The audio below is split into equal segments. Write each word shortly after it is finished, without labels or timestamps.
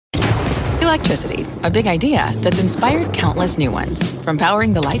Electricity, a big idea that's inspired countless new ones. From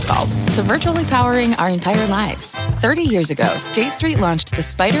powering the light bulb to virtually powering our entire lives. 30 years ago, State Street launched the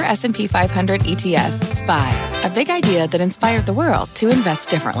SPDR S&P 500 ETF, SPY. A big idea that inspired the world to invest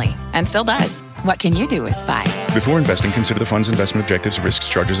differently. And still does. What can you do with SPY? Before investing, consider the fund's investment objectives, risks,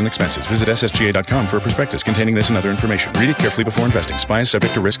 charges, and expenses. Visit ssga.com for a prospectus containing this and other information. Read it carefully before investing. SPY is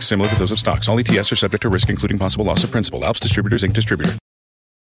subject to risks similar to those of stocks. All ETFs are subject to risk, including possible loss of principal. Alps Distributors, Inc. Distributor.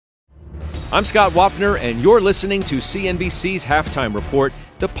 I'm Scott Wapner, and you're listening to CNBC's Halftime Report,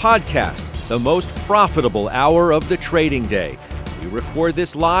 the podcast, the most profitable hour of the trading day. We record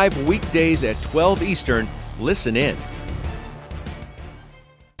this live weekdays at 12 Eastern. Listen in.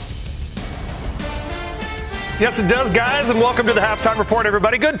 Yes, it does, guys, and welcome to the Halftime Report,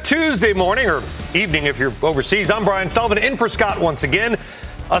 everybody. Good Tuesday morning or evening if you're overseas. I'm Brian Sullivan, in for Scott once again.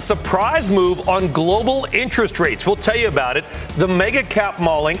 A surprise move on global interest rates. We'll tell you about it. The mega cap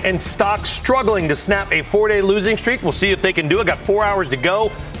mauling and stocks struggling to snap a 4-day losing streak. We'll see if they can do it. Got 4 hours to go.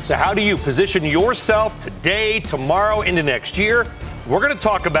 So how do you position yourself today, tomorrow, into next year? We're going to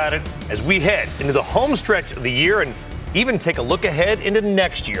talk about it as we head into the home stretch of the year and even take a look ahead into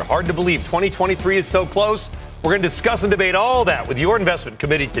next year. Hard to believe 2023 is so close. We're going to discuss and debate all that with your investment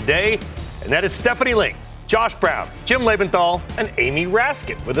committee today. And that is Stephanie Link, Josh Brown, Jim Lebenthal, and Amy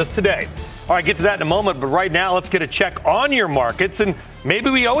Raskin with us today. All right, get to that in a moment, but right now let's get a check on your markets, and maybe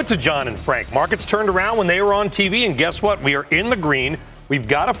we owe it to John and Frank. Markets turned around when they were on TV, and guess what? We are in the green. We've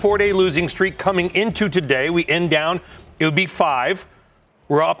got a 4-day losing streak coming into today. We end down. It would be 5.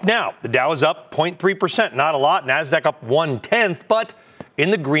 We're up now. The Dow is up 0.3%. Not a lot. NASDAQ up 0.1, but in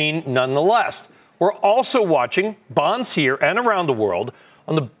the green nonetheless. We're also watching bonds here and around the world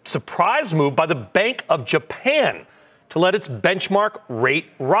on the surprise move by the Bank of Japan to let its benchmark rate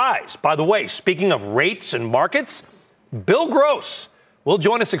rise. By the way, speaking of rates and markets, Bill Gross will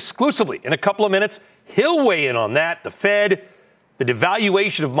join us exclusively in a couple of minutes. He'll weigh in on that, the Fed, the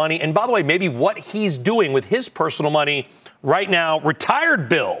devaluation of money, and by the way, maybe what he's doing with his personal money right now. Retired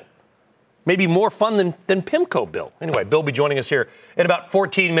Bill. Maybe more fun than PIMCO Bill. Anyway, Bill will be joining us here in about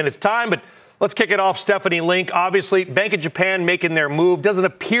 14 minutes time, but let's kick it off. Stephanie Link, obviously, Bank of Japan making their move. Doesn't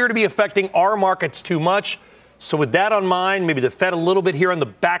appear to be affecting our markets too much. So with that on mind, maybe the Fed a little bit here on the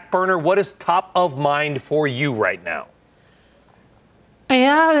back burner. What is top of mind for you right now?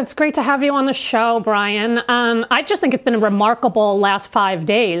 Yeah, it's great to have you on the show, Brian. I just think it's been a remarkable last 5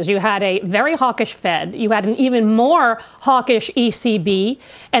 days. You had a very hawkish Fed. You had an even more hawkish ECB.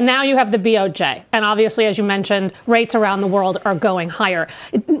 And now you have the BOJ. And obviously, as you mentioned, rates around the world are going higher.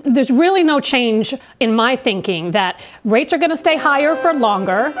 There's really no change in my thinking that rates are going to stay higher for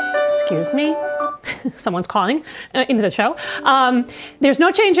longer. Excuse me. Someone's calling into the show. There's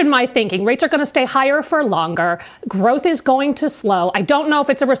no change in my thinking. Rates are going to stay higher for longer. Growth is going to slow. I don't know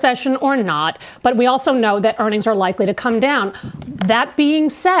if it's a recession or not, but we also know that earnings are likely to come down. That being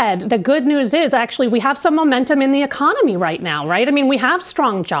said, the good news is actually we have some momentum in the economy right now, right? I mean, we have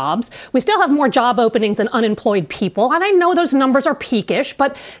strong jobs. We still have more job openings than unemployed people. And I know those numbers are peakish,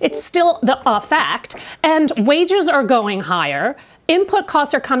 but it's still the fact. And wages are going higher. Input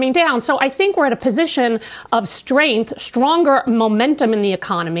costs are coming down. So I think we're at a position of strength, stronger momentum in the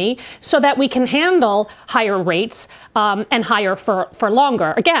economy so that we can handle higher rates and higher for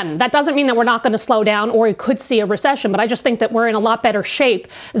longer. Again, that doesn't mean that we're not going to slow down or we could see a recession, but I just think that we're in a lot better shape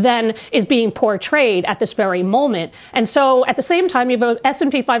than is being portrayed at this very moment. And so at the same time, you have a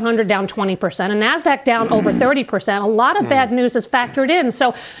S&P 500 down 20%, a NASDAQ down over 30%. A lot of bad news is factored in.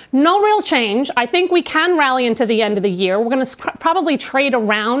 So no real change. I think we can rally into the end of the year. We're going to probably trade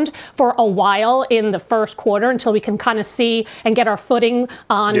around for a while in the first quarter until we can kind of see and get our footing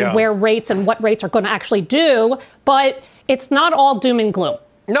on where rates and what rates are going to actually do. But it's not all doom and gloom.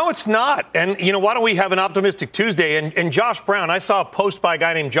 No, it's not. And, you know, why don't we have an optimistic Tuesday? And Josh Brown, I saw a post by a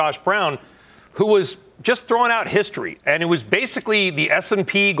guy named Josh Brown who was just throwing out history. And it was basically the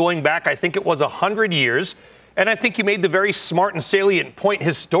S&P going back, I think it was 100 years. And I think you made the very smart and salient point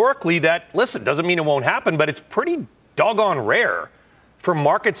historically that, listen, doesn't mean it won't happen, but it's pretty doggone rare for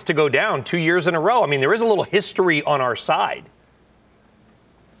markets to go down 2 years in a row. I mean, there is a little history on our side.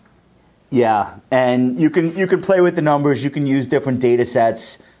 Yeah, and you can play with the numbers. You can use different data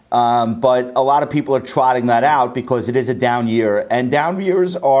sets. But a lot of people are trotting that out because it is a down year. And down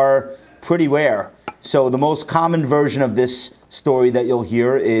years are pretty rare. So the most common version of this story that you'll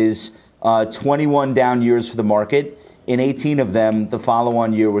hear is 21 down years for the market. In 18 of them, the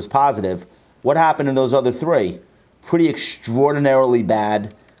follow-on year was positive. What happened in those other 3? Pretty extraordinarily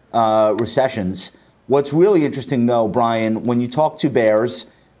bad recessions. What's really interesting, though, Brian, when you talk to bears,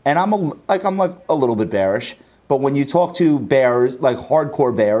 and I'm a little bit bearish, But when you talk to bears, like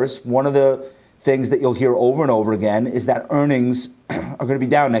hardcore bears, one of the things that you'll hear over and over again is that earnings are going to be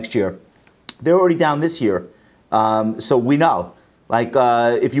down next year. They're already down this year. So we know. Like,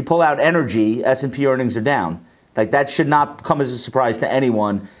 if you pull out energy, S&P earnings are down. Like, that should not come as a surprise to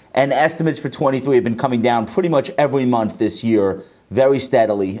anyone. And estimates for 23 have been coming down pretty much every month this year, very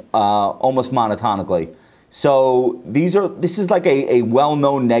steadily, almost monotonically. So this is like a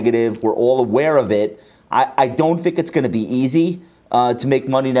well-known negative. We're all aware of it. I don't think it's going to be easy to make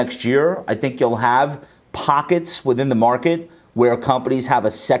money next year. I think you'll have pockets within the market where companies have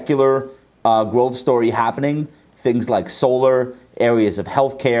a secular growth story happening, things like solar, areas of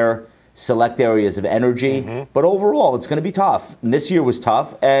healthcare, select areas of energy. Mm-hmm. But overall, it's going to be tough. And this year was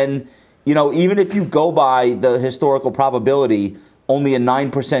tough. And, you know, even if you go by the historical probability, only a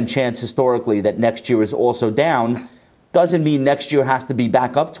 9% chance historically that next year is also down, doesn't mean next year has to be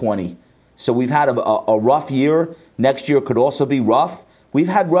back up 20. So we've had a rough year. Next year could also be rough. We've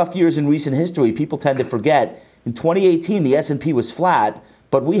had rough years in recent history. People tend to forget. In 2018, the S&P was flat,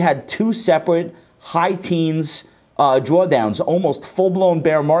 but we had two separate high teens drawdowns, almost full-blown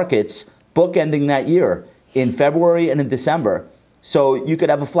bear markets bookending that year in February and in December. So you could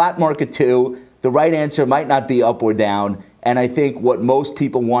have a flat market too. The right answer might not be up or down. And I think what most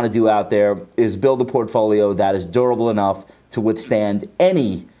people want to do out there is build a portfolio that is durable enough to withstand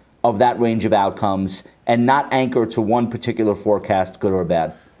any of that range of outcomes and not anchor to one particular forecast, good or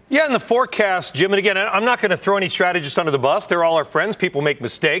bad. Yeah, in the forecast, Jim, and again, I'm not going to throw any strategists under the bus. They're all our friends. People make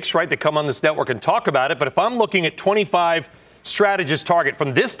mistakes, right? They come on this network and talk about it. But if I'm looking at 25 strategist target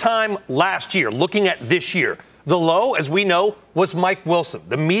from this time last year, looking at this year, the low, as we know, was Mike Wilson.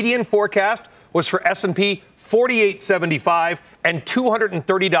 The median forecast was for S&P 48.75 and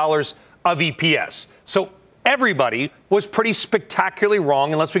 $230 of EPS. So everybody was pretty spectacularly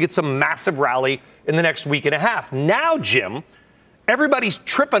wrong unless we get some massive rally in the next week and a half. Now, Jim, everybody's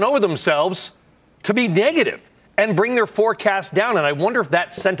tripping over themselves to be negative and bring their forecast down. And I wonder if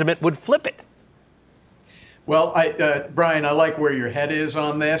that sentiment would flip it. Well, Brian, I like where your head is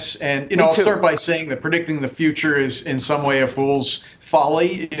on this. And, I'll start by saying that predicting the future is in some way a fool's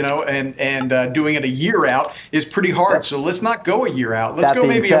folly, and doing it a year out is pretty hard. So let's not go a year out. Let's go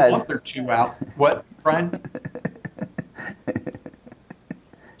maybe a month or two out. What, Brian?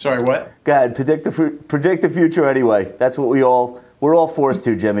 Sorry, what? Go ahead. Predict the future anyway. That's what we're all forced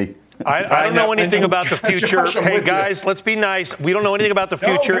to, Jimmy. I don't know anything about the future. Josh, hey, guys, let's be nice. We don't know anything about the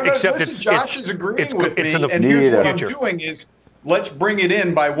future except Josh is agreeing with me. And here's what I'm doing is let's bring it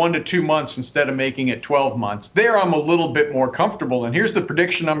in by 1 to 2 months instead of making it 12 months. There, I'm a little bit more comfortable. And here's the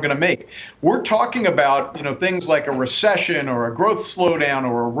prediction I'm going to make. We're talking about, things like a recession or a growth slowdown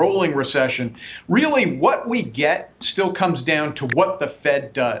or a rolling recession. Really, what we get still comes down to what the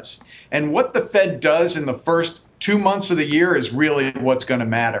Fed does. And what the Fed does in the first 2 months of the year is really what's going to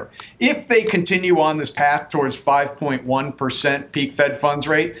matter. If they continue on this path towards 5.1% peak Fed funds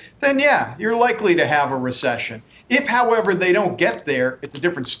rate, then yeah, you're likely to have a recession. If, however, they don't get there, it's a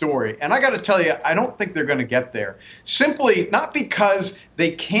different story. And I got to tell you, I don't think they're going to get there. Simply not because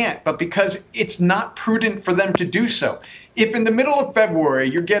they can't, but because it's not prudent for them to do so. If in the middle of February,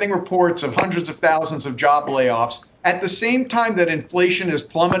 you're getting reports of hundreds of thousands of job layoffs, at the same time that inflation is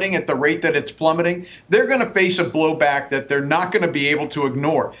plummeting at the rate that it's plummeting, they're going to face a blowback that they're not going to be able to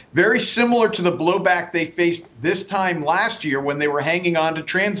ignore. Very similar to the blowback they faced this time last year when they were hanging on to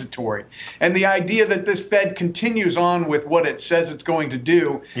transitory. And the idea that this Fed continues on with what it says it's going to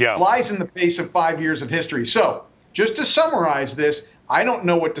do flies in the face of 5 years of history. So just to summarize this, I don't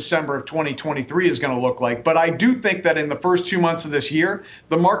know what December of 2023 is going to look like, but I do think that in the first 2 months of this year,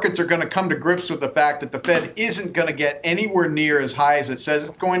 the markets are going to come to grips with the fact that the Fed isn't going to get anywhere near as high as it says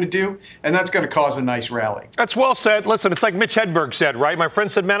it's going to do, and that's going to cause a nice rally. That's well said. Listen, it's like Mitch Hedberg said, right? My friend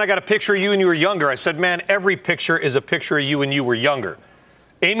said, man, I got a picture of you when you were younger. I said, man, every picture is a picture of you when you were younger.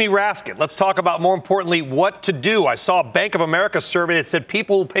 Amy Raskin, let's talk about, more importantly, what to do. I saw a Bank of America survey that said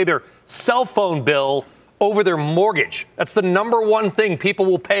people will pay their cell phone bill over their mortgage. That's the number one thing people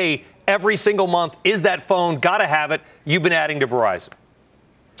will pay every single month is that phone. Got to have it. You've been adding to Verizon.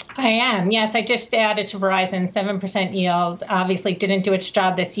 I am. Yes, I just added to Verizon, 7% yield. Obviously didn't do its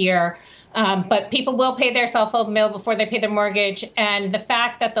job this year. But people will pay their cell phone bill before they pay their mortgage. And the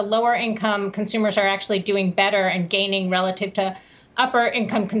fact that the lower income consumers are actually doing better and gaining relative to upper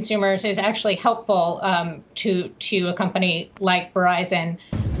income consumers is actually helpful to a company like Verizon.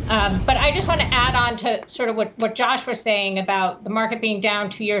 But I just want to add on to sort of what Josh was saying about the market being down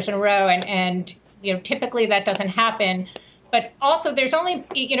 2 years in a row. And typically that doesn't happen. But also there's only,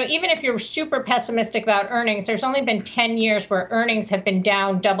 even if you're super pessimistic about earnings, there's only been 10 years where earnings have been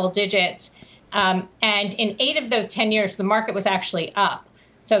down double digits. And in 8 of those 10 years, the market was actually up.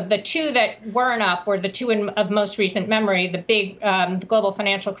 So the 2 that weren't up were the 2 of most recent memory, the big the global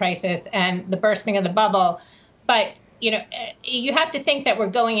financial crisis and the bursting of the bubble. But you have to think that we're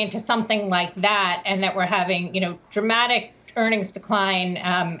going into something like that, and that we're having dramatic earnings decline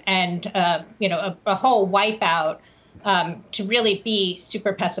and a whole wipeout to really be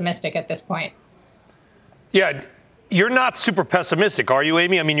super pessimistic at this point. Yeah, you're not super pessimistic, are you,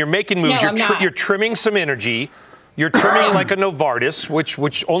 Amy? I mean, you're making moves. No, You're trimming some energy. You're trimming like a Novartis,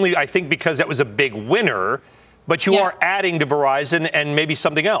 which only I think because that was a big winner. But you are adding to Verizon and maybe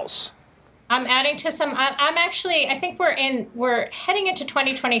something else. I'm adding to some. I think we're heading into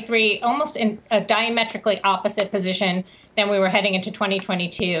 2023 almost in a diametrically opposite position than we were heading into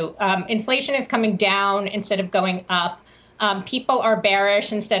 2022. Inflation is coming down instead of going up. People are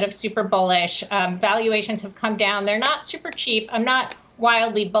bearish instead of super bullish. Valuations have come down. They're not super cheap. I'm not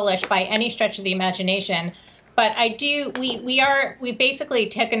wildly bullish by any stretch of the imagination. But I do. We basically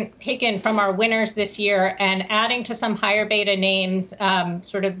taken from our winners this year and adding to some higher beta names,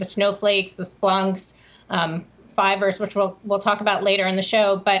 sort of the Snowflakes, the Splunks, Fivers, which we'll talk about later in the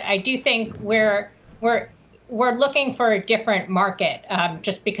show. But I do think we're looking for a different market,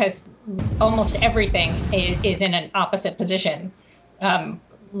 just because almost everything is in an opposite position.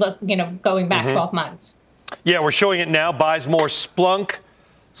 Going back 12 months. Yeah, we're showing it now. Buys more Splunk,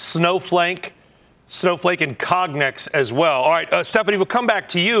 Snowflake, and Cognex as well. All right, Stephanie, we'll come back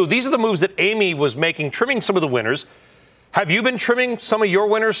to you. These are the moves that Amy was making, trimming some of the winners. Have you been trimming some of your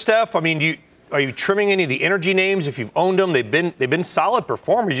winners, Steph? I mean, are you trimming any of the energy names? If you've owned them, they've been solid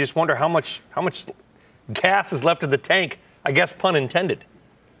performers. You just wonder how much gas is left in the tank. I guess pun intended.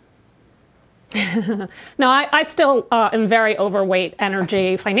 No, I still am very overweight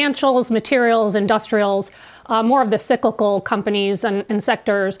energy, financials, materials, industrials, more of the cyclical companies and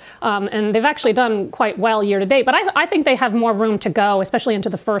sectors. And they've actually done quite well year to date. But I think they have more room to go, especially into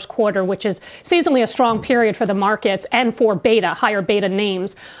the first quarter, which is seasonally a strong period for the markets and for higher beta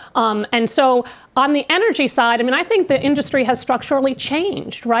names. And so on the energy side, I mean, I think the industry has structurally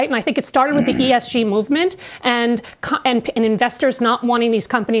changed, right? And I think it started with the ESG movement and investors not wanting these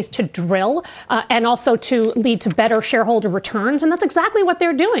companies to drill and also to lead to better shareholder returns. And that's exactly what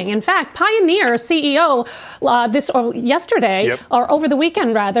they're doing. In fact, Pioneer's CEO yesterday, or over the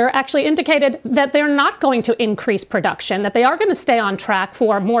weekend rather, actually indicated that they're not going to increase production, that they are going to stay on track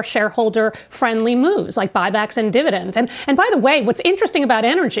for more shareholder-friendly moves like buybacks and dividends. And by the way, what's interesting about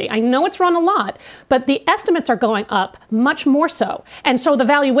energy, I know it's run a lot, but the estimates are going up much more so. And so the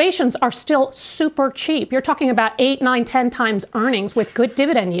valuations are still super cheap. You're talking about 8, 9, 10 times earnings with good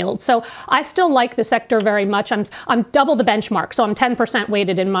dividend yields. So I still like the sector very much. I'm double the benchmark, so I'm 10%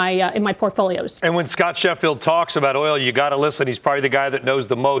 weighted in my portfolios. And when Scott Sheffield talks about oil, you got to listen. He's probably the guy that knows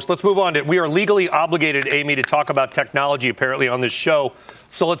the most. Let's move on. We are legally obligated, Amy, to talk about technology apparently on this show.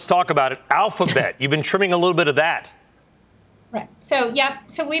 So let's talk about it. Alphabet, you've been trimming a little bit of that. Right. So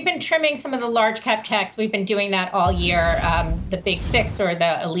we've been trimming some of the large cap techs. We've been doing that all year, the big 6 or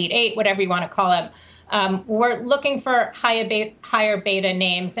the elite 8, whatever you want to call them. We're looking for higher beta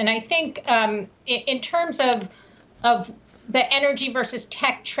names. And I think in terms of the energy versus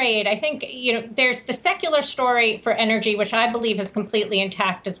tech trade, I think, there's the secular story for energy, which I believe is completely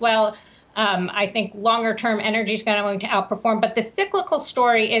intact as well. I think longer term energy is going to outperform. But the cyclical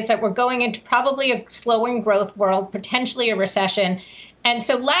story is that we're going into probably a slowing growth world, potentially a recession. And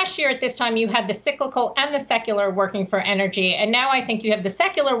so last year at this time, you had the cyclical and the secular working for energy. And now I think you have the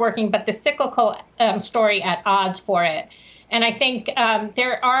secular working, but the cyclical story at odds for it. And I think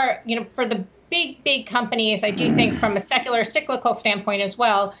there are, for the big companies, I do think from a secular cyclical standpoint as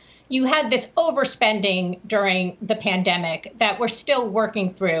well, you had this overspending during the pandemic that we're still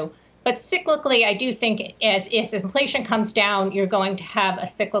working through. But cyclically, I do think as inflation comes down, you're going to have a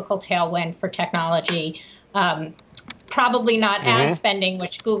cyclical tailwind for technology. Probably not ad spending,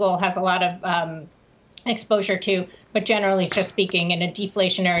 which Google has a lot of exposure to, but generally just speaking, in a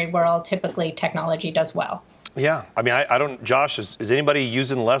deflationary world, typically technology does well. Yeah. I mean, I don't, Josh, is anybody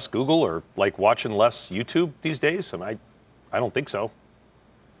using less Google or like watching less YouTube these days? I don't think so.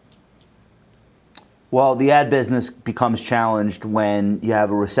 Well, the ad business becomes challenged when you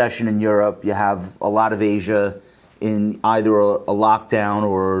have a recession in Europe, you have a lot of Asia in either a lockdown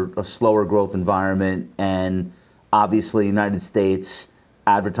or a slower growth environment, and obviously United States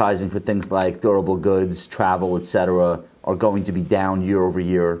advertising for things like durable goods, travel, et cetera, are going to be down year over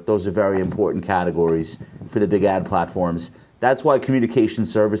year. Those are very important categories for the big ad platforms. That's why communication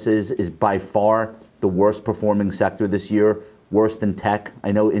services is by far the worst performing sector this year, worse than tech.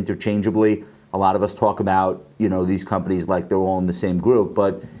 I know interchangeably, a lot of us talk about, these companies like they're all in the same group,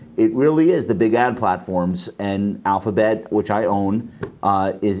 but it really is the big ad platforms, and Alphabet, which I own,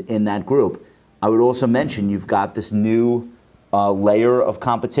 is in that group. I would also mention you've got this new layer of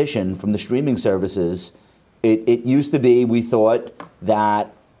competition from the streaming services. It used to be, we thought,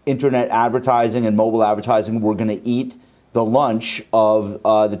 that internet advertising and mobile advertising were going to eat the lunch of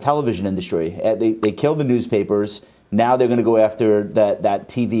the television industry. They killed the newspapers. Now they're going to go after that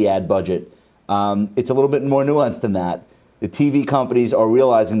TV ad budget. It's a little bit more nuanced than that. The TV companies are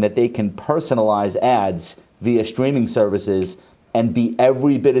realizing that they can personalize ads via streaming services and be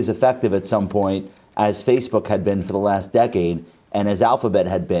every bit as effective at some point as Facebook had been for the last decade and as Alphabet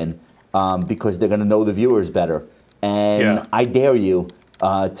had been, because they're going to know the viewers better. And I dare you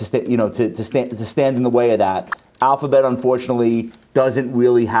to stand in the way of that. Alphabet, unfortunately, doesn't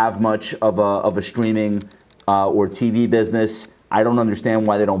really have much of a streaming or TV business. I don't understand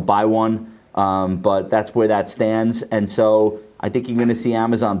why they don't buy one. But that's where that stands. And so I think you're going to see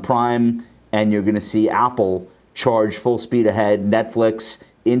Amazon Prime and you're going to see Apple charge full speed ahead Netflix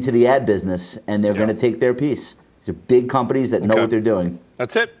into the ad business, and they're going to take their piece. These are big companies that know what they're doing.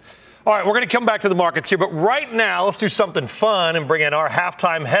 That's it. All right, we're going to come back to the markets here, but right now, let's do something fun and bring in our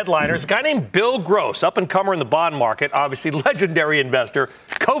halftime headliners. A guy named Bill Gross, up-and-comer in the bond market, obviously legendary investor,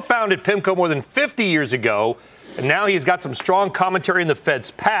 co-founded PIMCO more than 50 years ago, and now he's got some strong commentary in the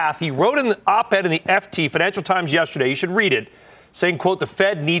Fed's path. He wrote an op-ed in the FT, Financial Times, yesterday, you should read it, saying, quote, the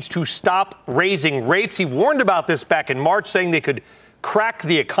Fed needs to stop raising rates. He warned about this back in March, saying they could crack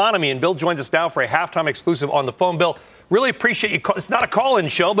the economy, and Bill joins us now for a halftime exclusive on the phone. Bill, really appreciate you. It's not a call-in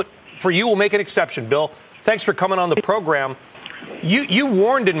show, but for you, we'll make an exception. Bill, thanks for coming on the program. You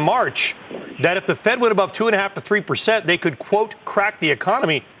warned in March that if the Fed went above 2.5% to 3%, they could, quote, crack the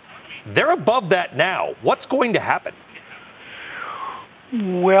economy. They're above that now. What's going to happen?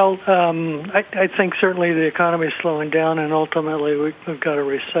 Well, I think certainly the economy is slowing down, and ultimately we've got a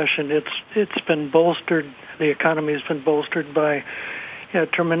recession. It's been bolstered. The economy has been bolstered by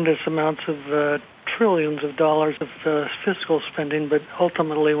tremendous amounts of trillions of dollars of fiscal spending, but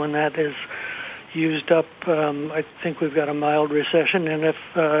ultimately when that is used up, I think we've got a mild recession, and if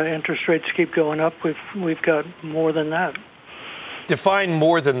interest rates keep going up, we've got more than that. Define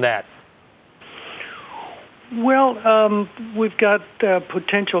more than that. Well, we've got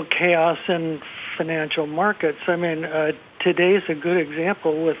potential chaos in financial markets. I mean, today's a good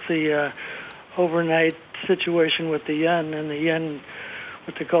example with the overnight situation with the yen and the yen,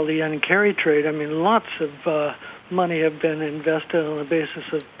 what they call the yen carry trade. I mean, lots of money have been invested on the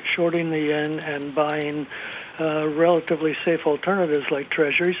basis of shorting the yen and buying relatively safe alternatives like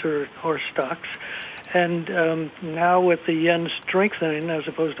treasuries or stocks. And now with the yen strengthening as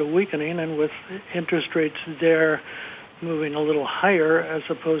opposed to weakening, and with interest rates there moving a little higher as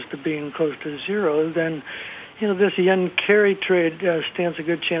opposed to being close to zero, then this yen carry trade stands a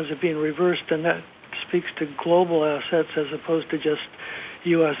good chance of being reversed, and that speaks to global assets as opposed to just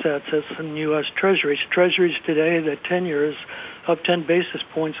U.S. assets and U.S. treasuries. Treasuries today, the 10-year is up 10 basis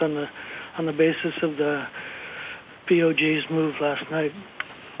points on the basis of the BOJ's move last night.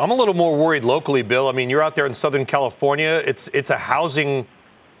 I'm a little more worried locally, Bill. I mean, you're out there in Southern California. It's a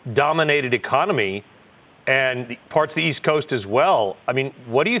housing-dominated economy, and parts of the East Coast as well. I mean,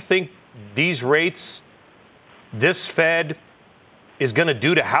 what do you think these rates, this Fed, is going to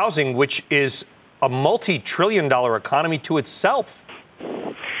do to housing, which is a multi-trillion-dollar economy to itself?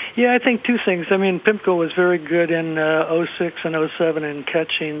 Yeah, I think two things. I mean, PIMCO was very good in 06 and 07 in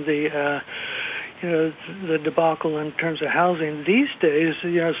catching the debacle in terms of housing. These days,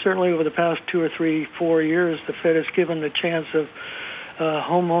 certainly over the past 2 or 3, 4 years, the Fed has given the chance of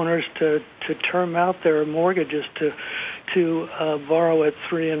homeowners to term out their mortgages to borrow at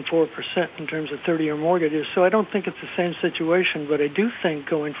 3% and 4% in terms of 30-year mortgages. So I don't think it's the same situation, but I do think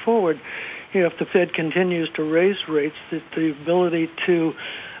going forward, if the Fed continues to raise rates, that the ability to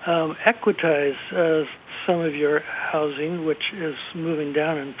equitize some of your housing, which is moving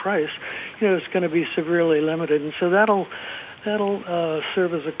down in price, it's going to be severely limited. And so that'll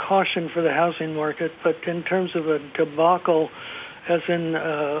serve as a caution for the housing market. But in terms of a debacle, as in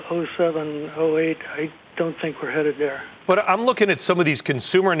 07, 08, I don't think we're headed there. But I'm looking at some of these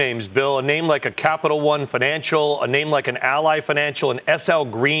consumer names, Bill, a name like a Capital One Financial, a name like an Ally Financial, an SL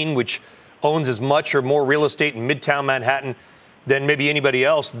Green, which owns as much or more real estate in Midtown Manhattan than maybe anybody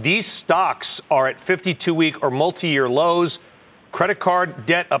else. These stocks are at 52-week or multi-year lows. Credit card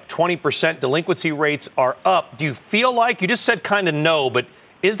debt up 20%. Delinquency rates are up. Do you feel like, you just said kind of no, but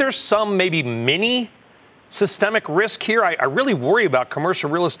is there some maybe mini systemic risk here? I really worry about commercial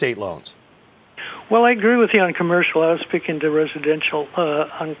real estate loans. Well, I agree with you on commercial. I was speaking to residential.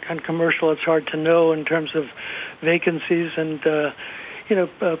 On commercial, it's hard to know in terms of vacancies and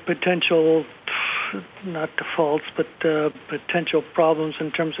potential, not defaults, but potential problems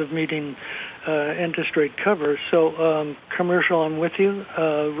in terms of meeting interest rate cover. So commercial, I'm with you.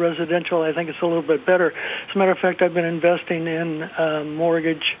 Residential, I think it's a little bit better. As a matter of fact, I've been investing in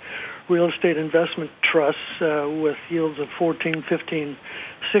mortgage real estate investment trusts with yields of 14, 15,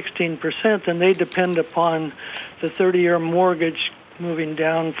 16%, and they depend upon the 30-year mortgage moving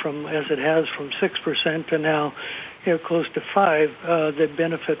down from, as it has, from 6% to now close to 5%, that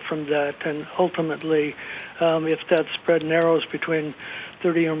benefit from that. And ultimately, if that spread narrows between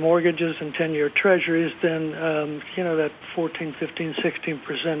 30-year mortgages and 10-year treasuries, then, that 14, 15,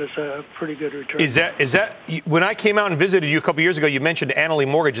 16% is a pretty good return. Is that when I came out and visited you a couple years ago, you mentioned Annaly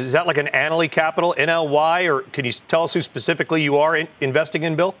Mortgages. Is that like an Annaly Capital, NLY, or can you tell us who specifically you are investing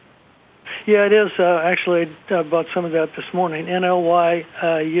in, Bill? Yeah, it is. Actually, I bought some of that this morning. NLY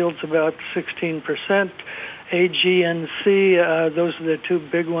yields about 16%. AGNC, those are the two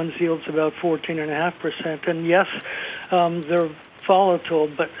big ones, yields about 14.5%. And yes, they're volatile,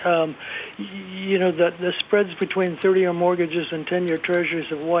 but the spreads between 30-year mortgages and 10-year treasuries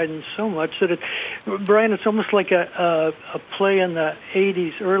have widened so much that Brian, it's almost like a play in the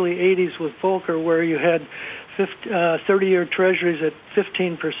 80s, early 80s with Volcker, where you had 30-year treasuries at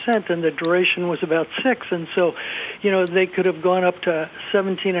 15%, and the duration was about 6, and so, they could have gone up to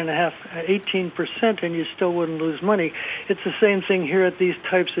 17.5%, 18%, and you still wouldn't lose money. It's the same thing here at these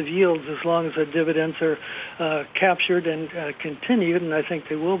types of yields. As long as the dividends are captured and continued, and I think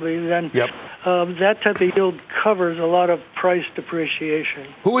they will be, then that type of yield covers a lot of price depreciation.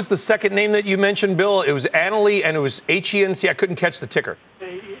 Who was the second name that you mentioned, Bill? It was Annaly, and it was HENC. I couldn't catch the ticker.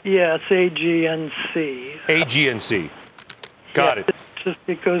 Yeah, it's AGNC. AGNC. Got it.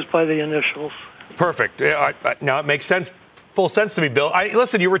 It goes by the initials. Perfect. Now it makes sense. Full sense to me, Bill.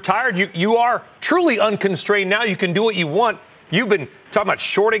 Listen, you're retired. You are truly unconstrained now. You can do what you want. You've been talking about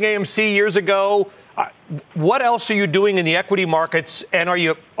shorting AMC years ago. What else are you doing in the equity markets? And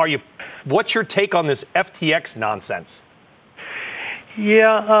what's your take on this FTX nonsense?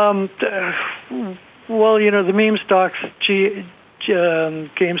 Yeah. Well, the meme stocks,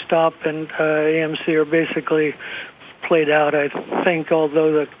 GameStop and AMC are basically played out, I think,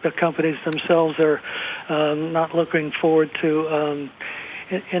 although the companies themselves are not looking forward to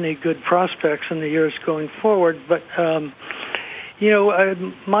any good prospects in the years going forward. But,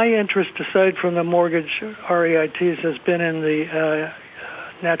 my interest, aside from the mortgage REITs, has been in the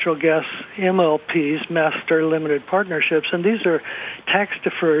natural gas MLPs, master limited partnerships, and these are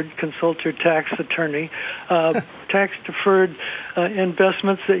tax-deferred, consult your tax attorney, tax-deferred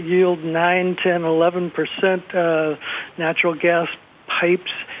investments that yield 9, 10, 11% natural gas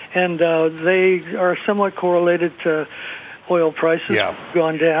pipes, and they are somewhat correlated to oil prices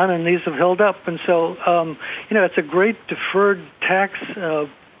gone down, and these have held up. And so, it's a great deferred tax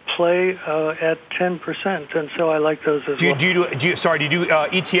play at 10%, and so I like those as well. Do you do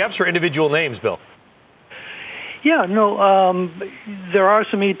ETFs or individual names, Bill? Yeah, no, there are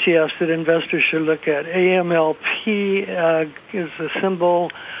some ETFs that investors should look at. AMLP is the symbol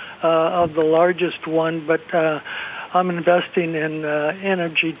of the largest one, but I'm investing in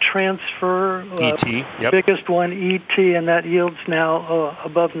Energy Transfer, ET, biggest one, ET, and that yields now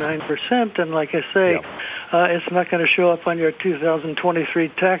above 9%. And like I say, it's not going to show up on your 2023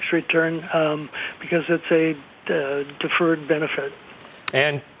 tax return because it's a deferred benefit.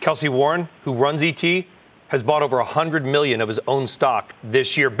 And Kelsey Warren, who runs ET, has bought over $100 million of his own stock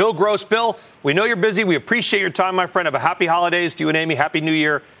this year. Bill Gross, Bill, we know you're busy. We appreciate your time, my friend. Have a happy holidays to you and Amy. Happy New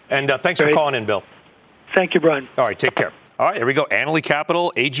Year. And thanks for calling in, Bill. Thank you, Brian. All right, take care. All right, here we go. Annaly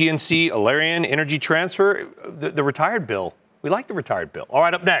Capital, AGNC, Alarion, Energy Transfer, the retired Bill. We like the retired Bill. All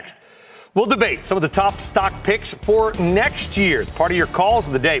right, up next, we'll debate some of the top stock picks for next year. It's part of your calls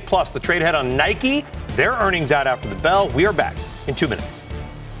of the day. Plus, the trade ahead on Nike, their earnings out after the bell. We are back in 2 minutes.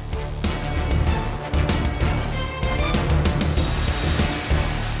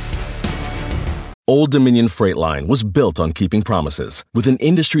 Old Dominion Freight Line was built on keeping promises. With an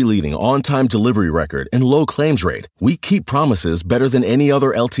industry-leading on-time delivery record and low claims rate, we keep promises better than any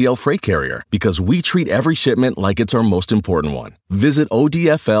other LTL freight carrier because we treat every shipment like it's our most important one. Visit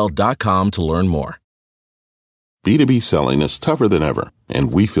odfl.com to learn more. B2B selling is tougher than ever,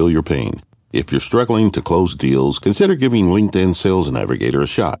 and we feel your pain. If you're struggling to close deals, consider giving LinkedIn Sales Navigator a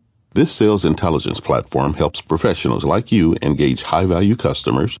shot. This sales intelligence platform helps professionals like you engage high-value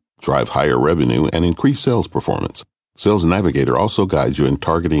customers, drive higher revenue, and increase sales performance. Sales Navigator also guides you in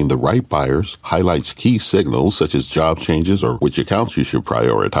targeting the right buyers, highlights key signals such as job changes or which accounts you should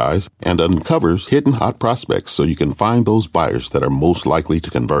prioritize, and uncovers hidden hot prospects so you can find those buyers that are most likely to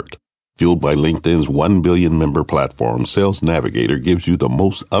convert. Fueled by LinkedIn's 1 billion member platform, Sales Navigator gives you the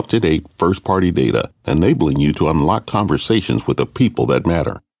most up-to-date first-party data, enabling you to unlock conversations with the people that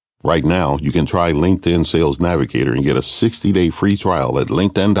matter. Right now, you can try LinkedIn Sales Navigator and get a 60-day free trial at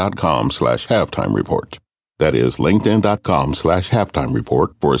linkedin.com/halftime report. That is linkedin.com/halftime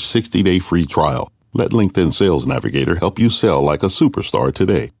report for a 60-day free trial. Let LinkedIn Sales Navigator help you sell like a superstar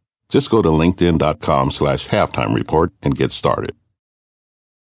today. Just go to linkedin.com/halftime report and get started.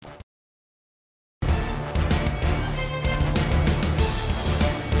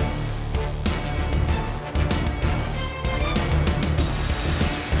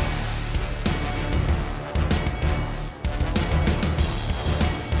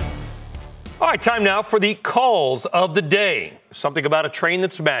 All right, time now for the calls of the day. Something about a train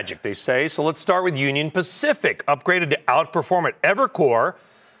that's magic, they say. So let's start with Union Pacific, upgraded to outperform at Evercore.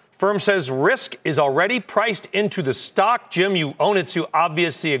 Firm says risk is already priced into the stock. Jim, you own it, so you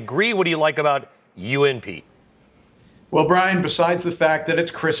obviously agree. What do you like about UNP? Well, Brian, besides the fact that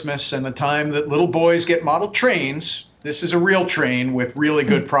it's Christmas and the time that little boys get model trains, this is a real train with really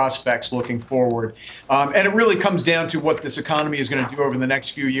good prospects looking forward. And it really comes down to what this economy is going to do over the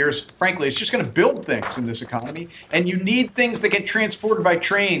next few years. Frankly, it's just going to build things in this economy. And you need things that get transported by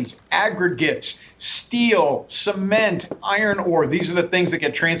trains, aggregates, steel, cement, iron ore. These are the things that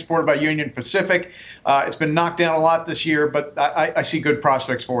get transported by Union Pacific. It's been knocked down a lot this year, but I see good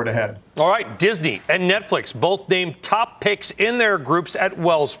prospects for it ahead. All right, Disney and Netflix both named top picks in their groups at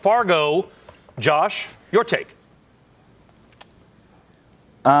Wells Fargo. Josh, your take.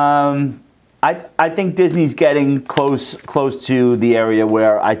 I think Disney's getting close to the area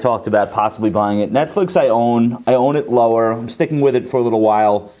where I talked about possibly buying it. Netflix I own it lower. I'm sticking with it for a little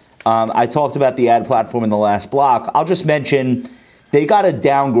while. I talked about the ad platform in the last block. I'll just mention they got a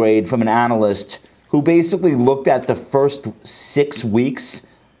downgrade from an analyst who basically looked at the first 6 weeks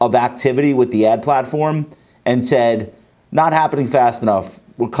of activity with the ad platform and said, not happening fast enough.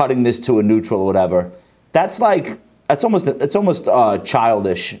 We're cutting this to a neutral or whatever. It's almost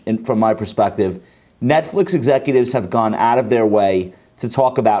childish from my perspective. Netflix executives have gone out of their way to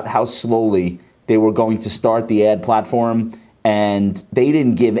talk about how slowly they were going to start the ad platform, and they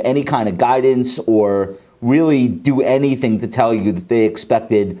didn't give any kind of guidance or really do anything to tell you that they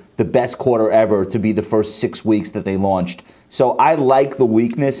expected the best quarter ever to be the first 6 weeks that they launched. So I like the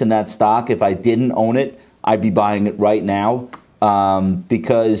weakness in that stock. If I didn't own it, I'd be buying it right now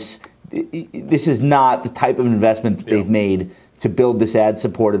because this is not the type of investment that they've made to build this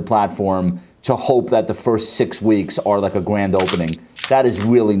ad-supported platform to hope that the first 6 weeks are like a grand opening. That is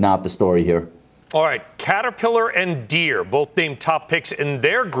really not the story here. All right, Caterpillar and Deere both named top picks in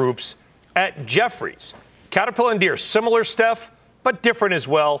their groups at Jefferies. Caterpillar and Deere, similar, Steph, but different as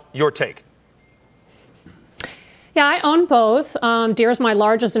well. Your take. Yeah, I own both. Deere is my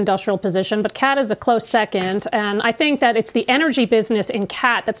largest industrial position, but CAT is a close second. And I think that it's the energy business in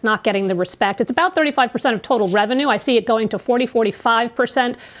CAT that's not getting the respect. It's about 35% of total revenue. I see it going to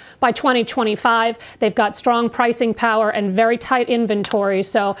 45% by 2025. They've got strong pricing power and very tight inventory.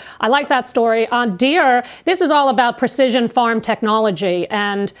 So I like that story. On Deere, this is all about precision farm technology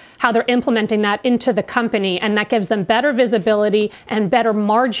and how they're implementing that into the company. And that gives them better visibility and better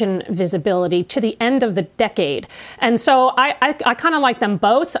margin visibility to the end of the decade. And so I kind of like them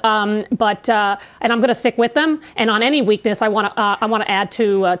both, and I'm going to stick with them. And on any weakness, I want to add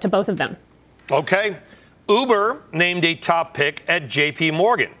to both of them. Okay. Uber named a top pick at J.P.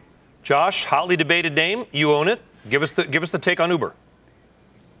 Morgan. Josh, hotly debated name. You own it. Give us the take on Uber.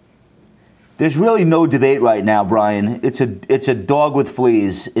 There's really no debate right now, Brian. It's a dog with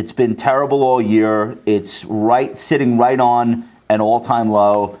fleas. It's been terrible all year. It's sitting right on an all-time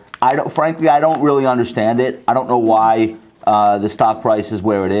low. I don't really understand it. I don't know why the stock price is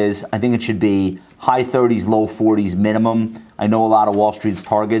where it is. I think it should be high 30s, low 40s minimum. I know a lot of Wall Street's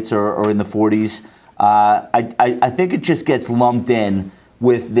targets are in the 40s. I think it just gets lumped in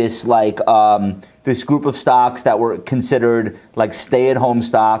with this this group of stocks that were considered like stay-at-home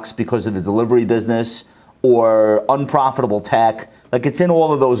stocks because of the delivery business or unprofitable tech. Like it's in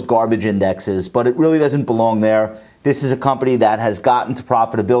all of those garbage indexes, but it really doesn't belong there. This is a company that has gotten to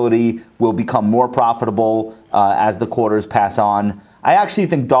profitability, will become more profitable as the quarters pass on. I actually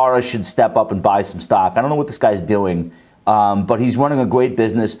think Dara should step up and buy some stock. I don't know what this guy's doing, but he's running a great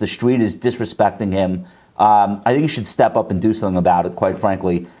business. The street is disrespecting him. I think he should step up and do something about it, quite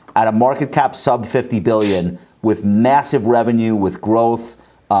frankly. At a market cap sub 50 billion, with massive revenue, with growth,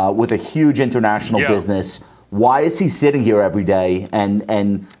 with a huge international business, why is he sitting here every day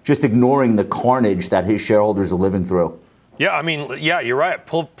and just ignoring the carnage that his shareholders are living through? Yeah, I mean, yeah, you're right.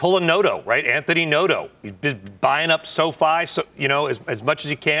 Pull a Noto, right? Anthony Noto. He's been buying up SoFi, so as much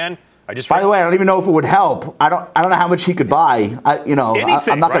as he can. By the way, I don't even know if it would help. I don't know how much he could buy. I'm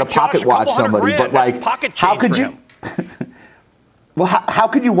not going to pocket watch somebody, but like, how could you? Well, how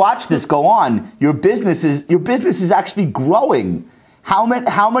could you watch this go on? Your business is actually growing. How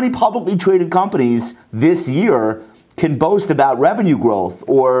many publicly traded companies this year can boast about revenue growth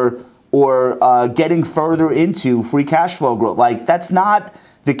or getting further into free cash flow growth? Like, that's not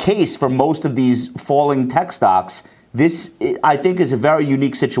the case for most of these falling tech stocks. This, I think, is a very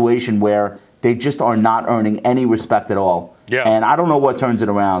unique situation where they just are not earning any respect at all. Yeah. And I don't know what turns it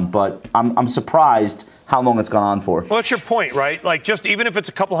around, but I'm surprised how long it's gone on for. Well, that's your point, right? Like, just even if it's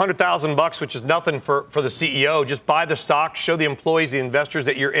a couple $100,000, which is nothing for the CEO, just buy the stock, show the employees, the investors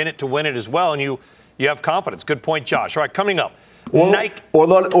that you're in it to win it as well, and you have confidence. Good point, Josh. All right, coming up. Nike. Or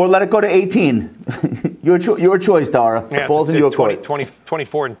let it go to 18. your choice, Dara. Yeah, the ball's in your court.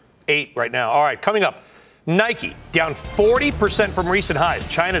 24-8 right now. All right, coming up. Nike down 40% from recent highs.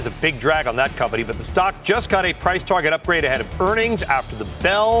 China's a big drag on that company, but the stock just got a price target upgrade ahead of earnings after the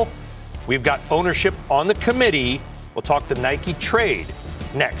bell. We've got ownership on the committee. We'll talk the Nike trade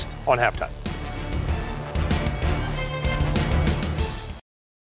next on Halftime.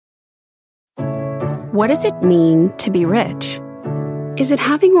 What does it mean to be rich? Is it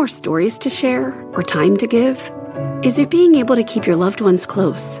having more stories to share or time to give? Is it being able to keep your loved ones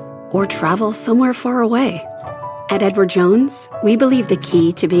close or travel somewhere far away? At Edward Jones, we believe the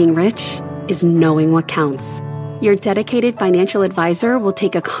key to being rich is knowing what counts. Your dedicated financial advisor will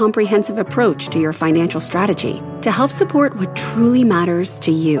take a comprehensive approach to your financial strategy to help support what truly matters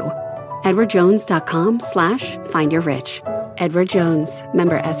to you. EdwardJones.com/findyourrich. Edward Jones,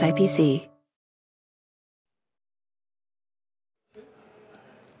 member SIPC.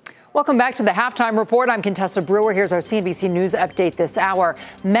 Welcome back to the Halftime Report. I'm Contessa Brewer. Here's our CNBC News update this hour.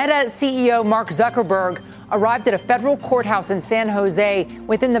 Meta CEO Mark Zuckerberg arrived at a federal courthouse in San Jose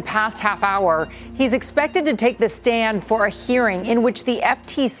within the past half hour. He's expected to take the stand for a hearing in which the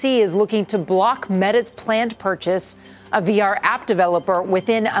FTC is looking to block Meta's planned purchase of VR app developer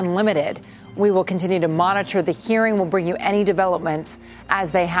Within Unlimited. We will continue to monitor the hearing. We'll bring you any developments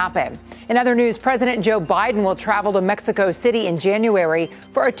as they happen. In other news, President Joe Biden will travel to Mexico City in January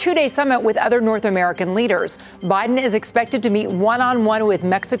for a two-day summit with other North American leaders. Biden is expected to meet one-on-one with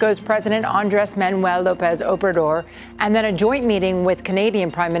Mexico's President Andrés Manuel López Obrador and then a joint meeting with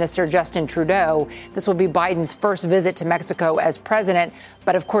Canadian Prime Minister Justin Trudeau. This will be Biden's first visit to Mexico as president,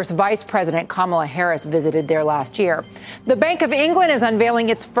 but of course, Vice President Kamala Harris visited there last year. The Bank of England is unveiling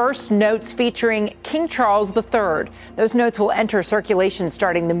its first notes featuring King Charles III. Those notes will enter circulation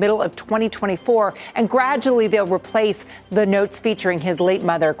starting the middle of 2024, and gradually they'll replace the notes featuring his late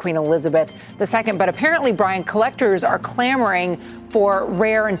mother, Queen Elizabeth II. But apparently, Brian, collectors are clamoring for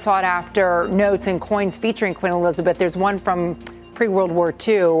rare and sought-after notes and coins featuring Queen Elizabeth. There's one from pre-World War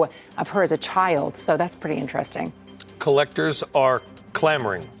II of her as a child, so that's pretty interesting. Collectors are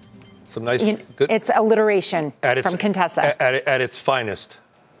clamoring. Some nice, good. It's alliteration from Contessa. At its finest.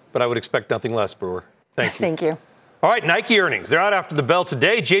 But I would expect nothing less, Brewer. Thank you. Thank you. All right, Nike earnings. They're out after the bell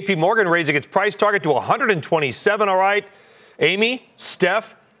today. JP Morgan raising its price target to 127. All right. Amy,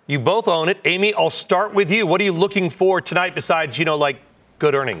 Steph, you both own it. Amy, I'll start with you. What are you looking for tonight besides,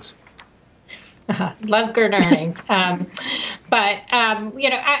 good earnings? Love good earnings. But we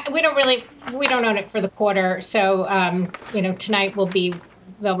don't own it for the quarter. So, tonight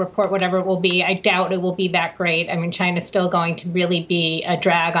they'll report whatever it will be. I doubt it will be that great. I mean, China's still going to really be a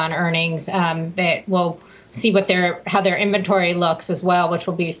drag on earnings. That we'll see how their inventory looks as well, which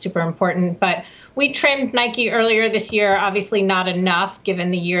will be super important. But we trimmed Nike earlier this year, obviously not enough given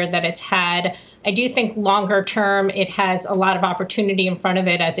the year that it's had. I do think longer term, it has a lot of opportunity in front of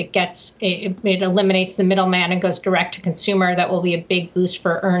it as it eliminates the middleman and goes direct to consumer. That will be a big boost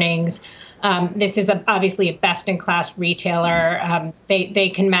for earnings. This is obviously a best-in-class retailer.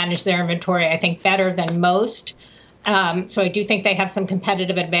 They can manage their inventory, I think, better than most. So I do think they have some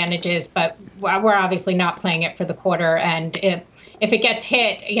competitive advantages, but we're obviously not playing it for the quarter. And if it gets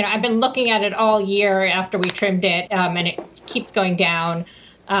hit, I've been looking at it all year after we trimmed it, and it keeps going down.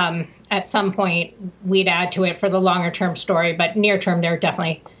 At some point, we'd add to it for the longer-term story, but near-term, there are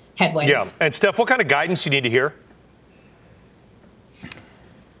definitely headwinds. Yeah. And Steph, what kind of guidance do you need to hear?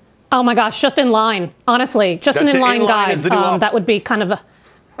 Oh, my gosh, just in line, honestly. Just an in-line guide. That would be kind of a...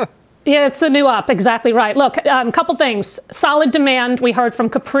 Yeah, it's the new up. Exactly right. Look, a couple things. Solid demand. We heard from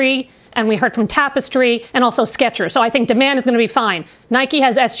Capri and we heard from Tapestry and also Skechers. So I think demand is going to be fine. Nike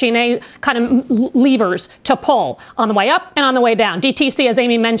has SG&A kind of levers to pull on the way up and on the way down. DTC, as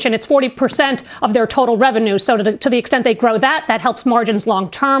Amy mentioned, it's 40% of their total revenue. So to the extent they grow that helps margins long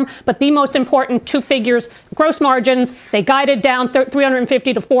term. But the most important two figures, gross margins, they guided down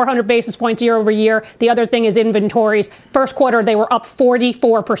 350 to 400 basis points year over year. The other thing is inventories. First quarter, they were up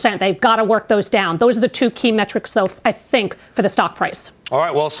 44%. They've got to work those down. Those are the two key metrics, though, I think, for the stock price. All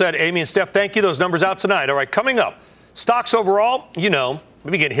right, well said, Amy and Steph. Thank you. Those numbers out tonight. All right, coming up, stocks overall,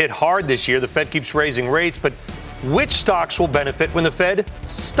 maybe get hit hard this year. The Fed keeps raising rates, but which stocks will benefit when the Fed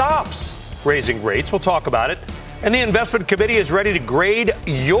stops raising rates? We'll talk about it. And the investment committee is ready to grade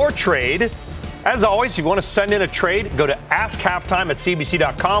your trade. As always, if you want to send in a trade, go to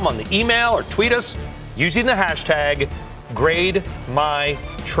askhalftime@cbc.com on the email or tweet us using the hashtag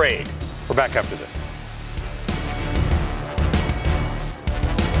 #GradeMyTrade. We're back after this.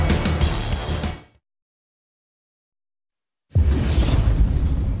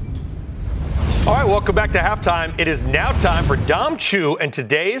 All right, welcome back to Halftime. It is now time for Dom Chu and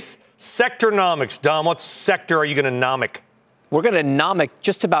today's Sectornomics. Dom, what sector are you going to nomic? We're going to nomic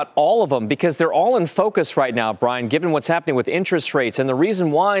just about all of them because they're all in focus right now, Brian, given what's happening with interest rates. And the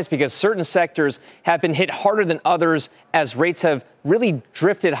reason why is because certain sectors have been hit harder than others as rates have really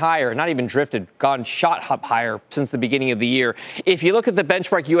drifted higher, not even drifted, shot up higher since the beginning of the year. If you look at the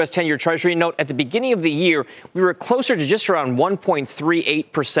benchmark U.S. 10-year Treasury note, at the beginning of the year, we were closer to just around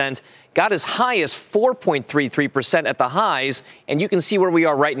 1.38%. Got as high as 4.33% at the highs, and you can see where we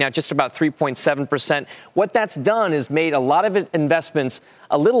are right now, just about 3.7%. What that's done is made a lot of investments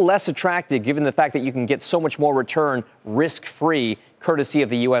a little less attractive, given the fact that you can get so much more return risk-free, courtesy of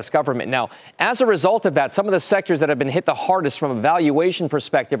the U.S. government. Now, as a result of that, some of the sectors that have been hit the hardest from a valuation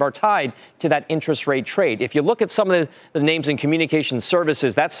perspective are tied to that interest rate trade. If you look at some of the names in communication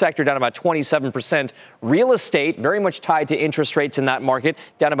services, that sector down about 27%. Real estate, very much tied to interest rates in that market,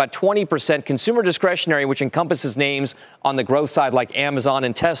 down about 20%. Consumer discretionary, which encompasses names on the growth side like Amazon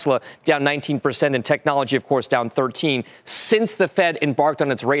and Tesla, down 19%. And technology, of course, down 13%. Since the Fed embarked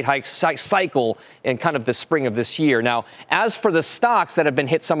on its rate hike cycle in kind of the spring of this year. Now, as for the stocks that have been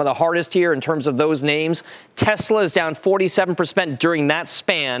hit some of the hardest here in terms of those names, Tesla is down 47% during that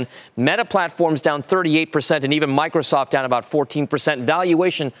span. Meta Platforms down 38%, and even Microsoft down about 14%.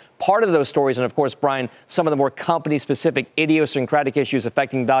 Valuation, part of those stories. And of course, Brian, some of the more company-specific idiosyncratic issues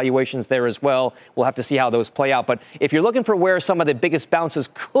affecting valuations there as well. We'll have to see how those play out. But if you're looking for where some of the biggest bounces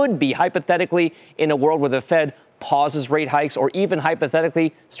could be, hypothetically, in a world where the Fed pauses rate hikes or even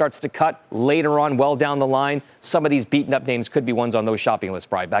hypothetically starts to cut later on well down the line, some of these beaten up names could be ones on those shopping lists.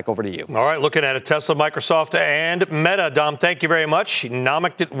 Brian, back over to you. All right, looking at it, Tesla, Microsoft, and Meta. Dom, thank you very much. You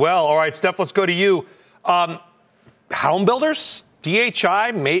nomicked it well. All right, Steph, let's go to you. Home builders,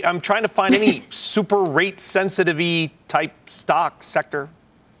 DHI, I'm trying to find any super rate sensitive-y type stock sector.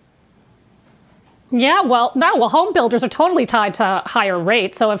 Yeah, well, home builders are totally tied to higher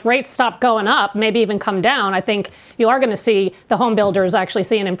rates. So if rates stop going up, maybe even come down, I think you are going to see the home builders actually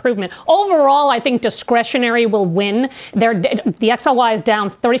see an improvement. Overall, I think discretionary will win. The XLY is down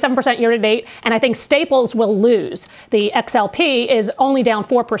 37% year to date, and I think Staples will lose. The XLP is only down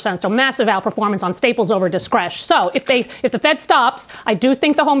 4%, so massive outperformance on Staples over discretion. So if the Fed stops, I do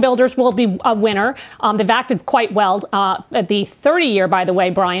think the home builders will be a winner. They've acted quite well. The 30-year, by the way,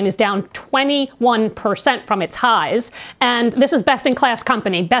 Brian, is down 21% from its highs. And this is best-in-class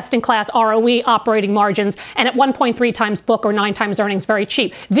company, best-in-class ROE, operating margins, and at 1.3 times book or 9 times earnings, very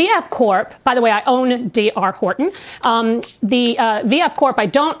cheap. VF Corp, by the way, I own D.R. Horton. The VF Corp I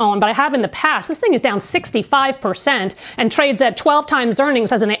don't own, but I have in the past. This thing is down 65% and trades at 12 times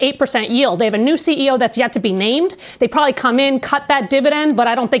earnings as an 8% yield. They have a new CEO that's yet to be named. They probably come in, cut that dividend, but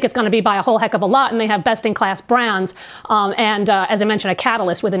I don't think it's going to be by a whole heck of a lot, and they have best-in-class brands. And as I mentioned, a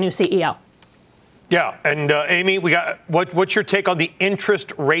catalyst with a new CEO. Yeah, and Amy, we got what's your take on the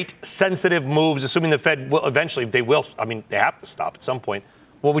interest rate sensitive moves, assuming the Fed will eventually, they have to stop at some point.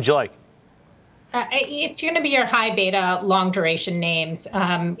 What would you like? It's going to be your high beta, long duration names.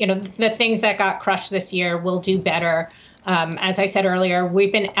 The things that got crushed this year will do better. As I said earlier,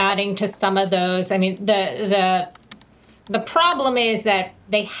 we've been adding to some of those. I mean, the problem is that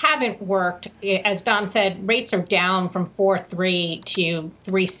they haven't worked. As Dom said, rates are down from 4.3 to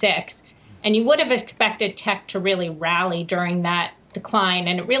 3.6. And you would have expected tech to really rally during that decline,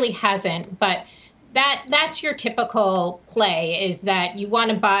 and it really hasn't. But that's your typical play, is that you want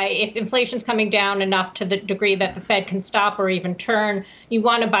to buy, if inflation's coming down enough to the degree that the Fed can stop or even turn, you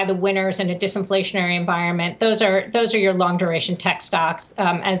want to buy the winners in a disinflationary environment. Those are your long duration tech stocks.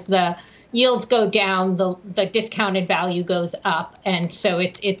 As the yields go down, the discounted value goes up. And so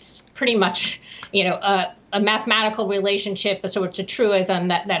it's pretty much, a mathematical relationship, so it's a truism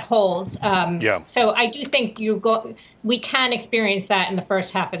that holds. So I do think we can experience that in the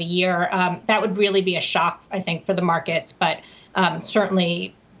first half of the year. That would really be a shock, I think, for the markets, but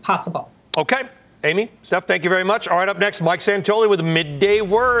certainly possible. Okay. Amy, Steph, thank you very much. All right, up next, Mike Santoli with a midday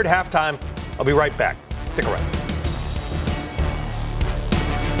word, halftime. I'll be right back. Stick around.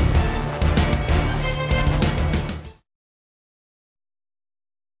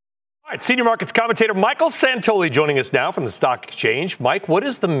 All right, senior markets commentator Michael Santoli joining us now from the Stock Exchange. Mike, what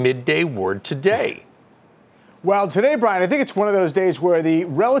is the midday word today? Well, today, Brian, I think it's one of those days where the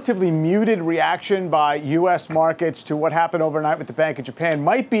relatively muted reaction by U.S. markets to what happened overnight with the Bank of Japan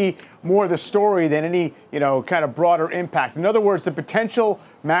might be more the story than any, kind of broader impact. In other words, the potential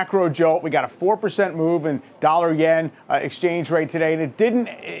macro jolt. We got a 4% move in dollar-yen exchange rate today, and it didn't,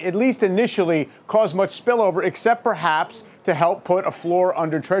 at least initially, cause much spillover, except perhaps to help put a floor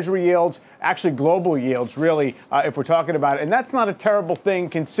under Treasury yields, actually global yields, really, if we're talking about it. And that's not a terrible thing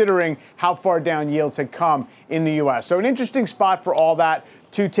considering how far down yields had come in the U.S. So an interesting spot for all that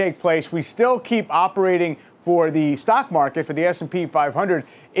to take place. We still keep operating for the stock market, for the S&P 500,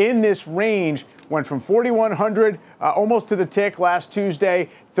 in this range. Went from 4,100 almost to the tick last Tuesday,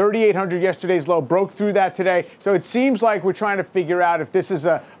 3,800 yesterday's low, broke through that today. So it seems like we're trying to figure out if this is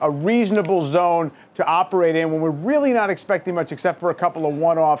a reasonable zone to operate in when we're really not expecting much except for a couple of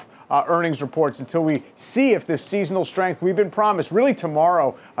one-off earnings reports until we see if this seasonal strength we've been promised, really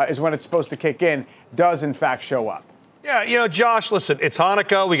tomorrow is when it's supposed to kick in, does in fact show up. Yeah, Josh, listen, it's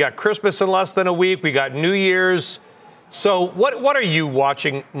Hanukkah. We got Christmas in less than a week. We got New Year's. So what are you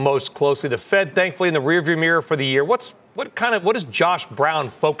watching most closely? The Fed, thankfully, in the rearview mirror for the year. What is Josh Brown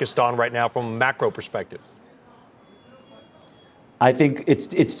focused on right now from a macro perspective? I think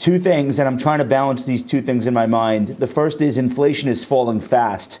it's two things, and I'm trying to balance these two things in my mind. The first is inflation is falling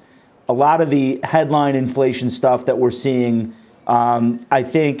fast. A lot of the headline inflation stuff that we're seeing, I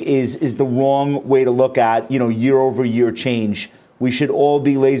think, is the wrong way to look at, year-over-year change. We should all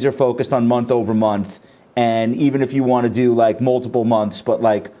be laser focused on month over month. And even if you want to do like multiple months, but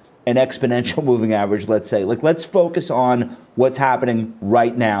like an exponential moving average, let's say, let's focus on what's happening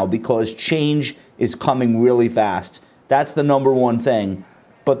right now because change is coming really fast. That's the number one thing.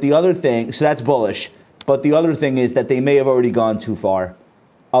 But the other thing, so that's bullish. But the other thing is that they may have already gone too far.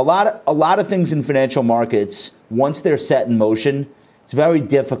 A lot of things in financial markets, once they're set in motion, it's very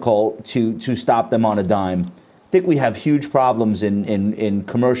difficult to stop them on a dime. I think we have huge problems in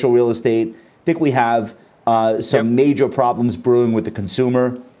commercial real estate. I think we have some major problems brewing with the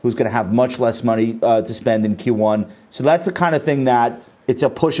consumer who's going to have much less money to spend in Q1. So that's the kind of thing that it's a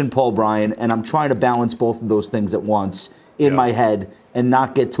push and pull, Brian, and I'm trying to balance both of those things at once in my head and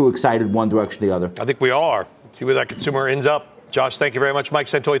not get too excited one direction or the other. I think we are. Let's see where that consumer ends up. Josh, thank you very much. Mike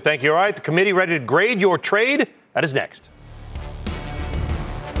Santoli, thank you. All right, the committee ready to grade your trade? That is next.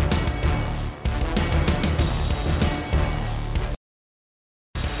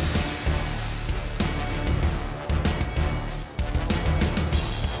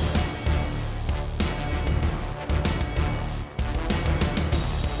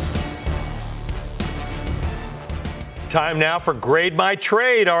 Time now for Grade My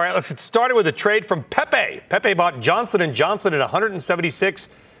Trade. All right, let's get started with a trade from Pepe. Pepe bought Johnson & Johnson at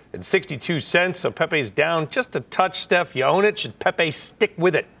 $176.62. So Pepe's down just a touch. Steph, you own it. Should Pepe stick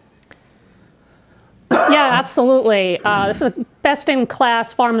with it? Yeah, absolutely. This is a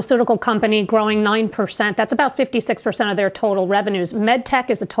best-in-class pharmaceutical company growing 9%. That's about 56% of their total revenues. MedTech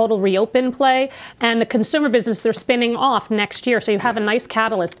is a total reopen play, and the consumer business they're spinning off next year. So you have a nice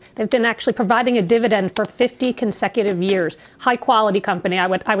catalyst. They've been actually providing a dividend for 50 consecutive years. High-quality company I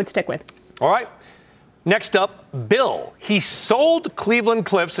would stick with. All right. Next up, Bill. He sold Cleveland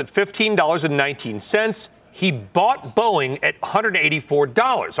Cliffs at $15.19. He bought Boeing at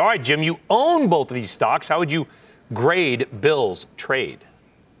 $184. All right, Jim, you own both of these stocks. How would you grade Bill's trade?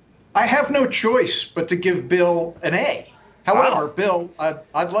 I have no choice but to give Bill an A. However, Bill,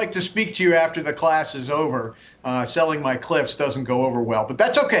 I'd like to speak to you after the class is over. Selling my Cliffs doesn't go over well, but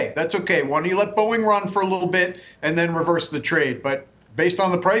that's okay. That's okay. Why don't you let Boeing run for a little bit and then reverse the trade? But based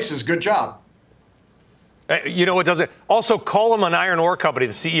on the prices, good job. You know what does it? Also, call him an iron ore company.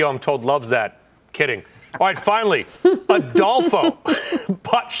 The CEO, I'm told, loves that. Kidding. All right, finally, Adolfo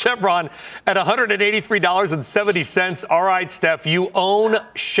bought Chevron at $183.70. All right, Steph, you own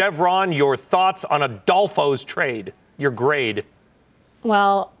Chevron. Your thoughts on Adolfo's trade, your grade?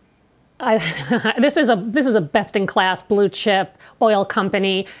 Well, This is a best-in-class blue chip oil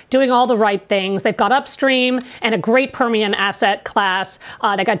company doing all the right things. They've got upstream and a great Permian asset class.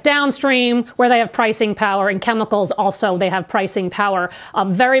 They got downstream where they have pricing power, and chemicals also they have pricing power. A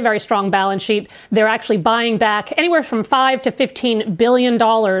very, very strong balance sheet. They're actually buying back anywhere from $5 to $15 billion.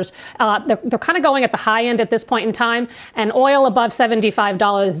 They're kind of going at the high end at this point in time, and oil above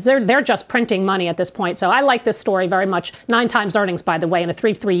 $75. They're just printing money at this point. So I like this story very much. 9 times earnings, by the way, and a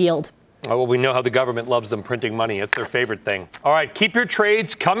 3.3 yield. Oh, well, we know how the government loves them printing money. It's their favorite thing. All right, keep your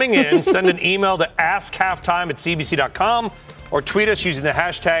trades coming in. Send an email to askhalftime@cnbc.com or tweet us using the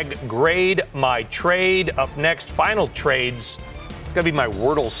hashtag #GradeMyTrade. Up next, final trades. It's going to be my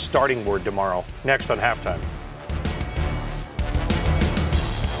Wordle starting word tomorrow. Next on Halftime.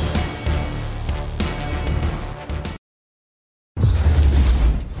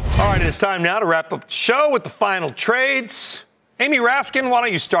 All right, it's time now to wrap up the show with the final trades. Amy Raskin, why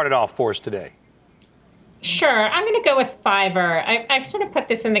don't you start it off for us today? Sure. I'm going to go with Fiverr. I sort of put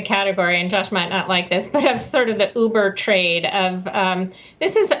this in the category, and Josh might not like this, but of sort of the Uber trade of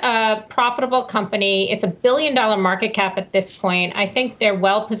this is a profitable company. It's $1 billion market cap at this point. I think they're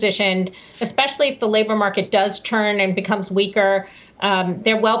well positioned, especially if the labor market does turn and becomes weaker.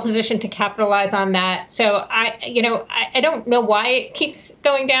 They're well positioned to capitalize on that. So I don't know why it keeps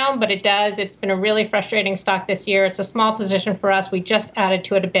going down, but it does. It's been a really frustrating stock this year. It's a small position for us. We just added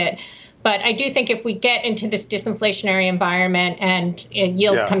to it a bit. But I do think if we get into this disinflationary environment and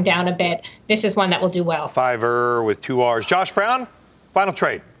yields come down a bit, this is one that will do well. Fiverr with 2 R's. Josh Brown, final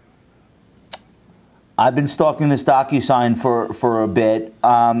trade. I've been stalking this DocuSign for a bit.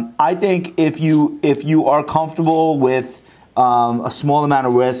 I think if you are comfortable with a small amount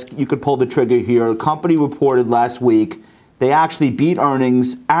of risk, you could pull the trigger here. A company reported last week. They actually beat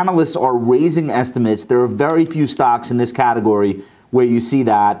earnings. Analysts are raising estimates. There are very few stocks in this category where you see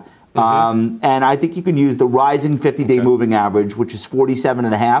that. And I think you can use the rising 50-day moving average, which is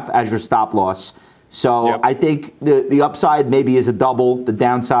 47.5, as your stop loss. So I think the upside maybe is a double, the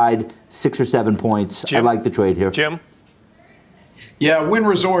downside 6 or 7 points. Jim? I like the trade here. Jim? Yeah, Wynn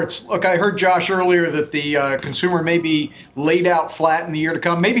Resorts. Look, I heard Josh earlier that the consumer may be laid out flat in the year to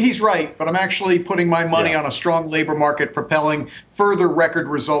come. Maybe he's right, but I'm actually putting my money on a strong labor market propelling further record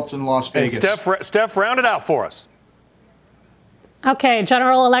results in Las Vegas. And Steph, round it out for us. Okay,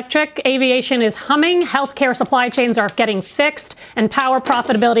 General Electric, aviation is humming, healthcare supply chains are getting fixed, and power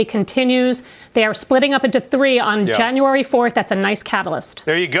profitability continues. They are splitting up into 3 on January 4th. That's a nice catalyst.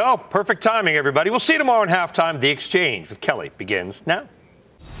 There you go. Perfect timing, everybody. We'll see you tomorrow in Halftime. The Exchange with Kelly begins now.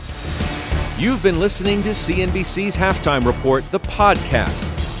 You've been listening to CNBC's Halftime Report, the podcast.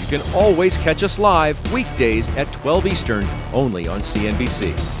 You can always catch us live weekdays at 12 Eastern, only on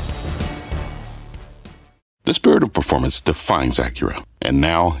CNBC. The spirit of performance defines Acura, and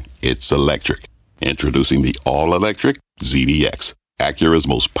now it's electric. Introducing the all-electric ZDX, Acura's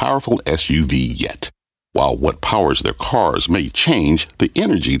most powerful SUV yet. While what powers their cars may change, the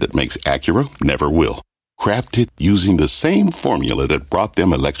energy that makes Acura never will. Crafted using the same formula that brought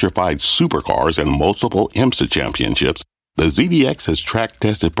them electrified supercars and multiple IMSA championships, the ZDX has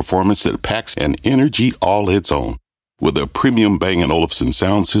track-tested performance that packs an energy all its own. With a premium Bang & Olufsen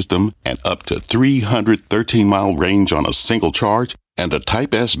sound system and up to 313-mile range on a single charge, and a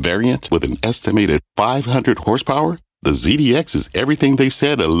Type S variant with an estimated 500 horsepower, the ZDX is everything they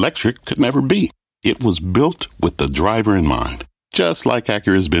said electric could never be. It was built with the driver in mind, just like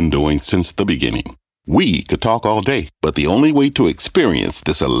Acura's been doing since the beginning. We could talk all day, but the only way to experience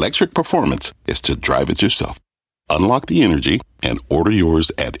this electric performance is to drive it yourself. Unlock the energy and order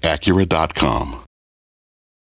yours at Acura.com.